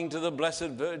talking to the Blessed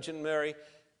Virgin Mary,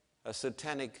 a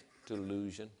satanic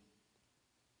delusion.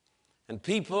 And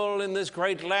people in this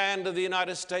great land of the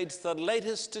United States, the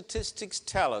latest statistics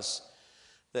tell us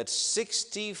that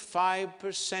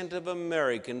 65% of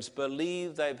Americans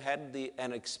believe they've had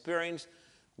an experience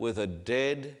with a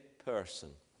dead person.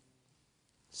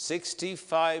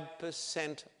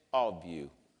 65% of you.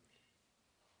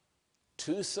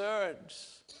 2/3.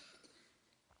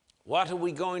 What are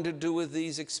we going to do with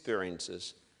these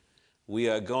experiences? We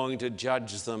are going to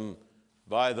judge them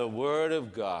by the Word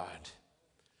of God.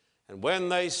 And when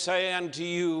they say unto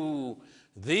you,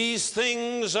 these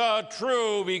things are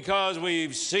true because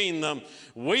we've seen them,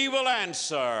 we will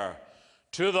answer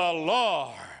to the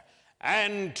law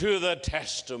and to the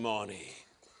testimony.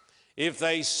 If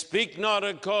they speak not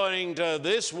according to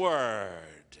this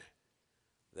word,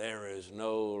 there is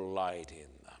no light in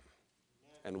them.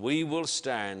 And we will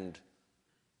stand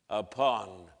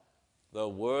upon the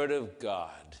Word of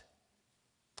God.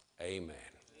 Amen.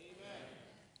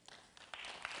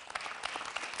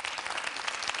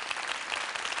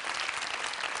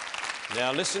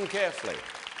 Now listen carefully.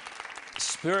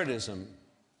 Spiritism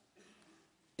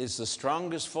is the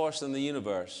strongest force in the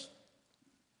universe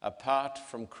apart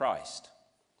from Christ.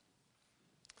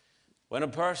 When a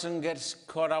person gets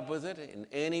caught up with it in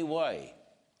any way,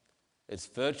 It's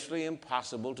virtually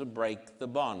impossible to break the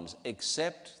bonds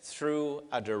except through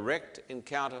a direct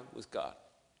encounter with God.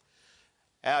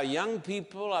 Our young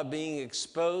people are being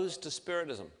exposed to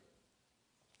Spiritism.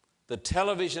 The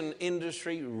television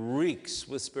industry reeks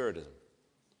with Spiritism.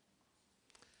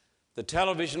 The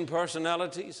television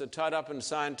personalities are tied up in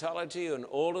Scientology and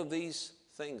all of these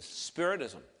things,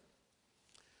 Spiritism.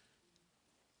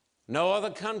 No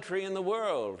other country in the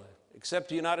world, except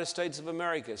the United States of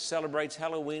America, celebrates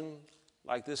Halloween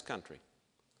like this country.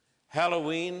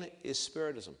 Halloween is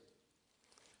Spiritism.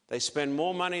 They spend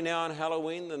more money now on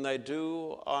Halloween than they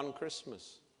do on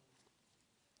Christmas.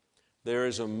 There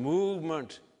is a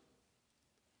movement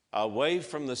away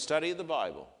from the study of the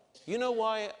Bible. You know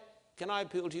why? Can I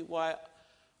appeal to you? Why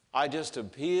I just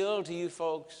appeal to you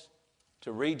folks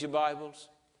to read your Bibles?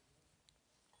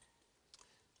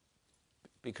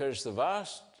 Because the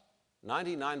vast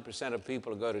 99% of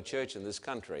people who go to church in this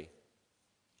country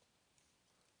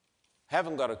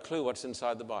haven't got a clue what's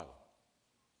inside the Bible.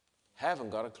 Haven't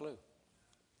got a clue.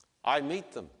 I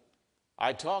meet them.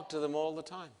 I talk to them all the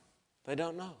time. They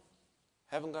don't know.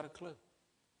 Haven't got a clue.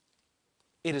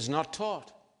 It is not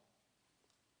taught.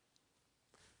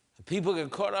 People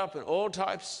get caught up in all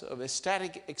types of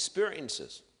ecstatic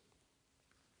experiences.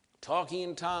 Talking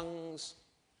in tongues,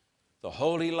 the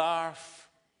holy laugh,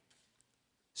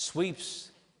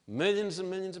 sweeps millions and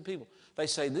millions of people. They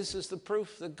say this is the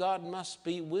proof that God must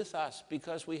be with us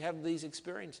because we have these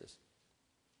experiences.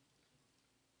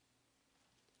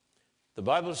 The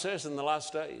Bible says in the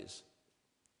last days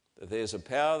that there's a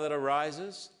power that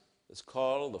arises that's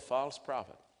called the false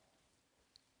prophet.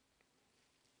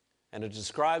 And it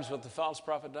describes what the false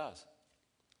prophet does.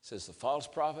 It says the false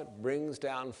prophet brings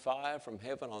down fire from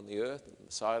heaven on the earth and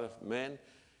the sight of men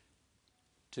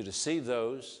to deceive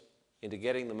those into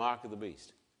getting the mark of the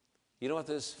beast. You know what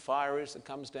this fire is that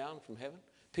comes down from heaven?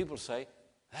 People say,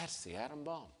 that's the atom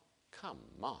bomb. Come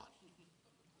on.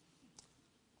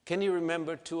 Can you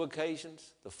remember two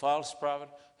occasions? The false prophet.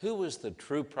 Who was the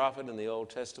true prophet in the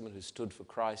Old Testament who stood for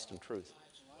Christ and truth?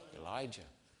 Elijah.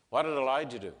 What did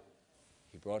Elijah do?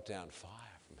 He brought down fire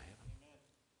from heaven.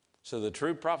 So the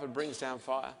true prophet brings down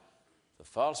fire. The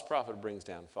false prophet brings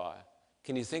down fire.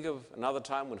 Can you think of another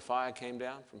time when fire came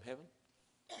down from heaven?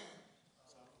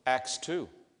 Acts 2.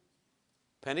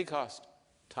 Pentecost.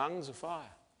 Tongues of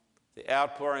fire. The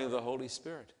outpouring of the Holy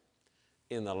Spirit.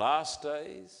 In the last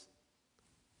days,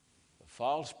 the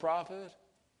false prophet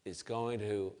is going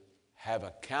to have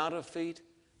a counterfeit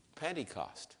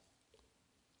Pentecost.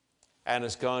 And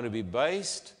it's going to be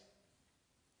based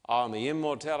on the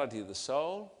immortality of the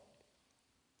soul,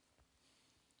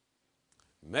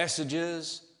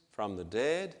 messages from the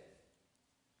dead,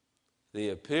 the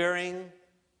appearing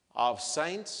of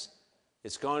saints.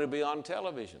 It's going to be on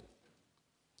television.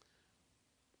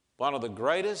 One of the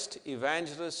greatest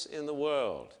evangelists in the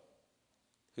world,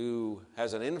 who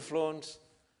has an influence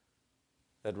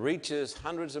that reaches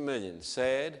hundreds of millions,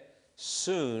 said,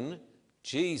 soon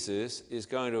Jesus is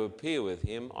going to appear with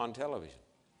him on television.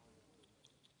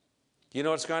 Do you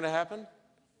know what's going to happen?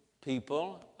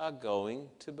 People are going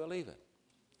to believe it.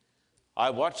 I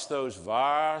watched those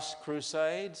vast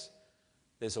crusades.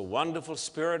 There's a wonderful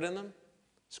spirit in them.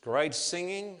 It's great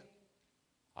singing.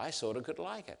 I sort of could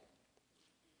like it.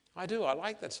 I do. I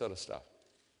like that sort of stuff.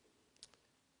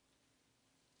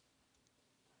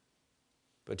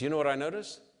 But do you know what I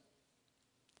noticed?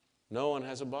 No one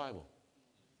has a Bible.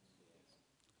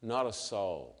 Not a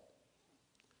soul.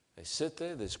 They sit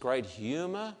there. There's great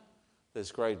humor.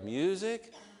 There's great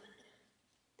music.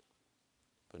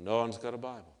 But no one's got a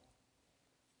Bible.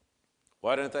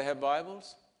 Why don't they have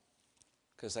Bibles?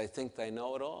 Because they think they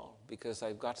know it all. Because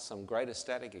they've got some great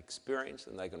ecstatic experience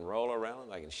and they can roll around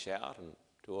and they can shout and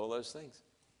do all those things.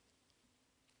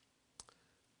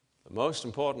 The most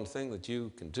important thing that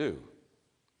you can do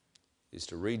is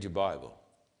to read your Bible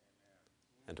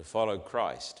and to follow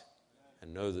Christ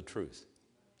and know the truth.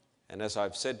 And as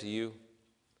I've said to you,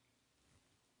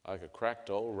 like a cracked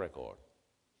old record,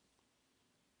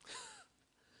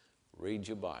 read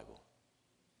your Bible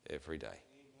every day.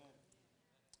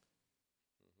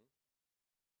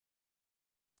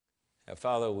 Our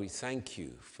Father, we thank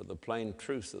you for the plain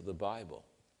truth of the Bible.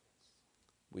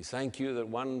 We thank you that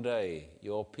one day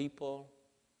your people,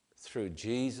 through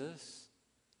Jesus,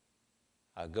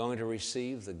 are going to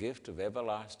receive the gift of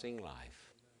everlasting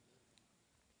life.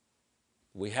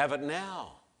 We have it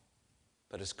now,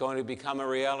 but it's going to become a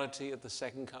reality at the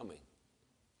second coming,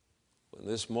 when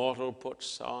this mortal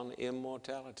puts on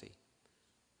immortality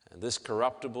and this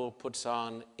corruptible puts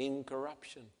on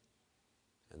incorruption.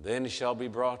 And then shall be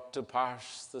brought to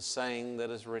pass the saying that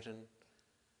is written,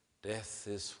 Death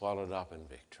is swallowed up in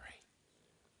victory.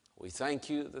 We thank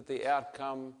you that the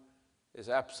outcome is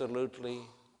absolutely,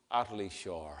 utterly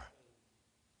sure.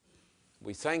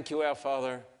 We thank you, our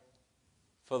Father,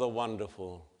 for the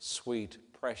wonderful, sweet,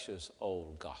 precious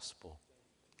old gospel.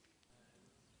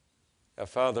 Our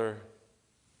Father,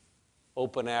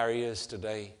 open our ears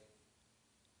today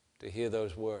to hear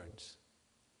those words.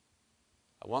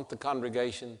 I want the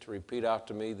congregation to repeat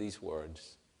after me these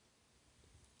words.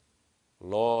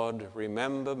 Lord,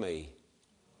 remember me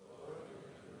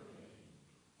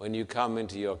when you come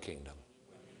into your kingdom.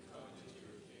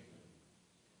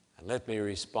 And let me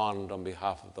respond on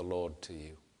behalf of the Lord to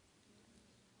you.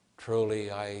 Truly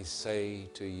I say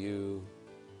to you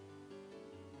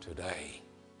today,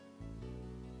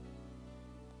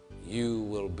 you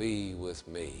will be with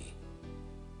me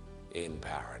in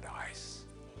paradise.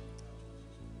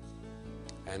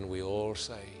 And we all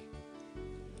say,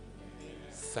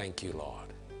 thank you,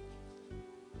 Lord.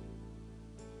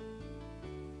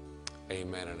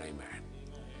 Amen and amen.